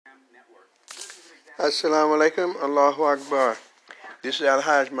Assalamu alaikum, Allahu Akbar. This is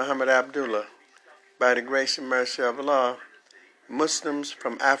Al-Hajj Muhammad Abdullah. By the grace and mercy of Allah, Muslims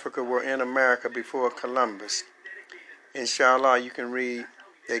from Africa were in America before Columbus. Inshallah, you can read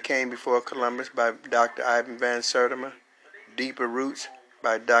They Came Before Columbus by Dr. Ivan Van Sertima, Deeper Roots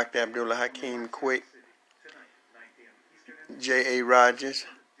by Dr. Abdullah Hakim Quick, J.A. Rogers,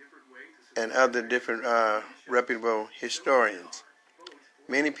 and other different reputable historians.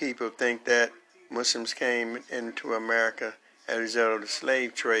 Many people think that Muslims came into America as a result of the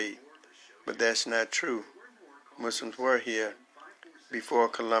slave trade, but that's not true. Muslims were here before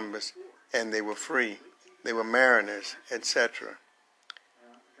Columbus, and they were free. They were mariners, etc.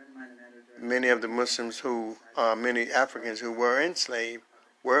 Many of the Muslims many Africans who were enslaved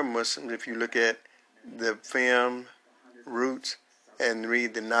were Muslims. If you look at the film Roots and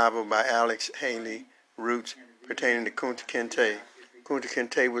read the novel by Alex Haley, Roots, pertaining to Kunta Kinte. Kunta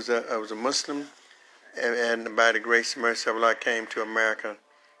Kinte was a Muslim, and by the grace and mercy of Allah came to America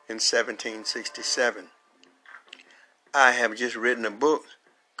in 1767. I have just written a book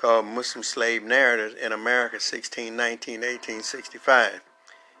called Muslim Slave Narratives in America, 1619 to 1865.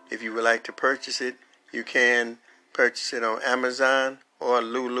 If you would like to purchase it, you can purchase it on Amazon or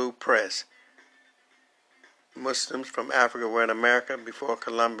Lulu Press. Muslims from Africa were in America before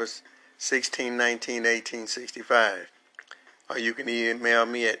Columbus, 1619 to 1865. Or you can email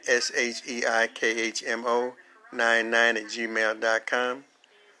me at sheikkhmo99@gmail.com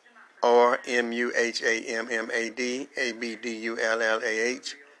or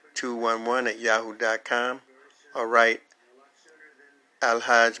muhammadabdullah211@yahoo.com, or write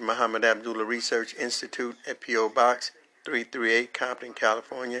Al-Hajj Muhammad Abdullah Research Institute at P.O. Box 338, Compton,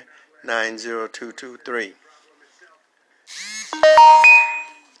 California, 90223.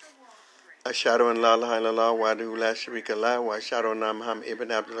 Ashhadu an la ilaha illallah wahdahu la sharika lahu wa ashhadu anna Muhammad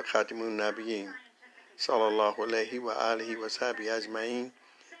ibn Abdullah khatimun nabiyyin sallallahu alayhi wa alihi wa sahbihi ajma'in.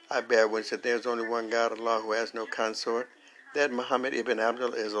 I bear witness that there is only one God, Allah, who has no consort, that Muhammad ibn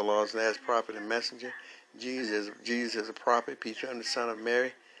Abdullah is Allah's last prophet and messenger. Jesus is a prophet, peace be upon the Son of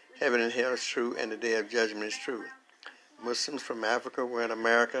Mary. Heaven and hell is true, and the day of judgment is true. Muslims from Africa were in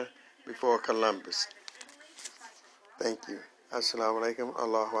America before Columbus. Thank you. Assalamu alaikum.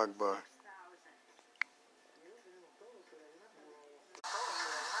 Allahu Akbar.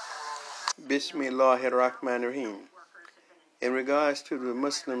 Bismillahirrahmanirrahim. In regards to the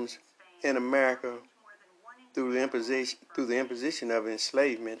Muslims in America through the imposition of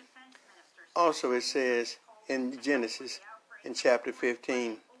enslavement, also it says in Genesis in chapter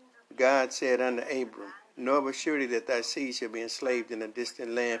 15, God said unto Abram, Know of a surety that thy seed shall be enslaved in a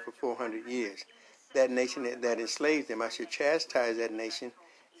distant land for 400 years. That nation that enslaved them, I should chastise that nation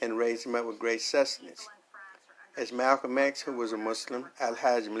and raise them up with great sustenance. As Malcolm X, who was a Muslim,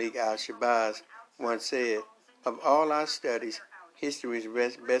 Al-Hajj Malik al-Shabazz, once said, of all our studies, history is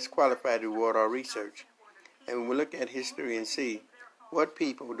best qualified to reward our research. And when we look at history and see what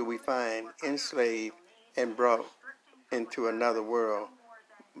people do we find enslaved and brought into another world,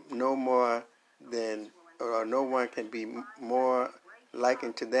 no one can be more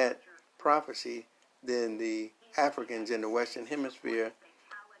likened to that prophecy than the Africans in the Western Hemisphere,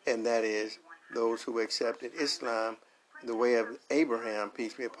 and that is those who accepted Islam, the way of Abraham,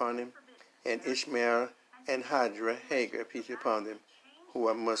 peace be upon him, and Ishmael and Hagar, peace be upon them, who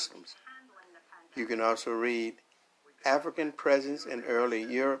are Muslims. You can also read African Presence in Early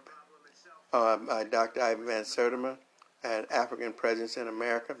Europe by Dr. Ivan Van Sertima, and African Presence in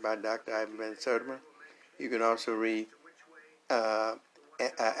America by Dr. Ivan Van Sertima. You can also read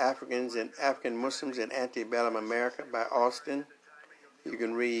Africans and African Muslims in Antebellum America by Austin. You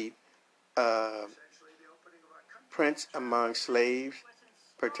can read Prince Among Slaves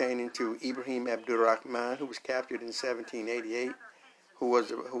pertaining to Ibrahim Abdurrahman, who was captured in 1788, who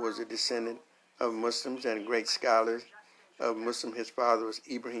was a descendant of Muslims and great scholars of Muslim. His father was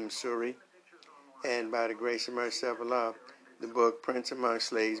Ibrahim Suri. And by the grace and mercy of Allah, the book Prince Among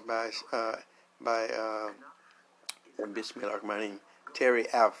Slaves by Bismillahirrahmanirrahim, Terry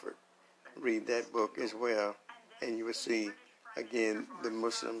Alford. Read that book as well, and you will see again the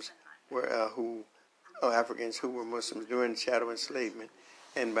Muslims were Africans who were Muslims during shadow enslavement.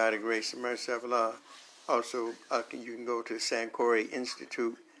 And by the grace and mercy of Allah, also you can go to the Sankore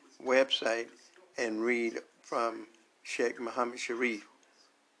Institute website and read from Sheikh Muhammad Sharif,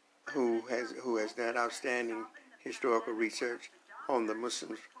 who has done outstanding historical research on the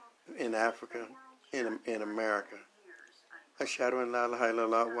Muslims in Africa, in America. Ashhadu an la ilaha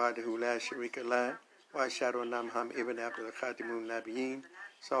illallah wahdahu la sharika lahu wa ashhadu anna Muhammad ibn Abdullah khatimun nabiyyin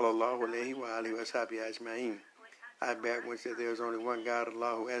sallallahu alayhi wa sahbihi ajma'in. I bear witness that there is only one God,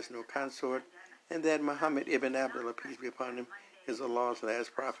 Allah, who has no consort, and that Muhammad ibn Abdullah, peace be upon him, is Allah's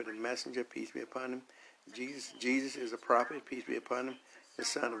last prophet and messenger, peace be upon him. Jesus is a prophet, peace be upon him, the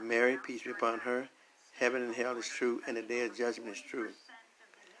son of Mary, peace be upon her. Heaven and hell is true, and the day of judgment is true.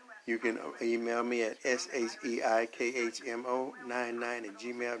 You can email me at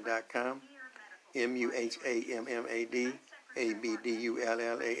sheikkhmo99@gmail.com,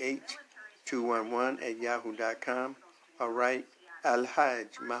 muhammadabdullah211@yahoo.com, or write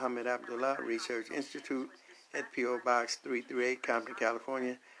Al-Hajj Muhammad Abdullah Research Institute at P.O. Box 338, Compton,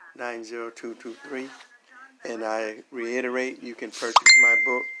 California, 90223. And I reiterate, you can purchase my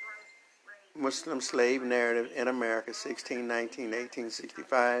book, Muslim Slave Narrative in America,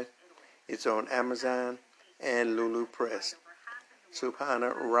 1619-1865. It's on Amazon and Lulu Press.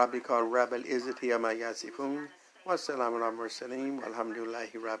 Subhana Rabbika Rabbil Izzati Amma Yasifun. Wassalamu ala mursaleen.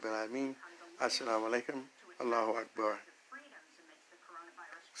 Walhamdulillahi Rabbil Alameen. Assalamu alaikum. Allahu Akbar.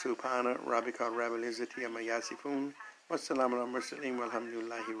 Subhana Rabbika Rabbil Izzati Amma Yasifun. Wassalamu ala mursaleen.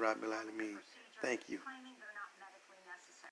 Walhamdulillahi Rabbil Alameen. Thank you.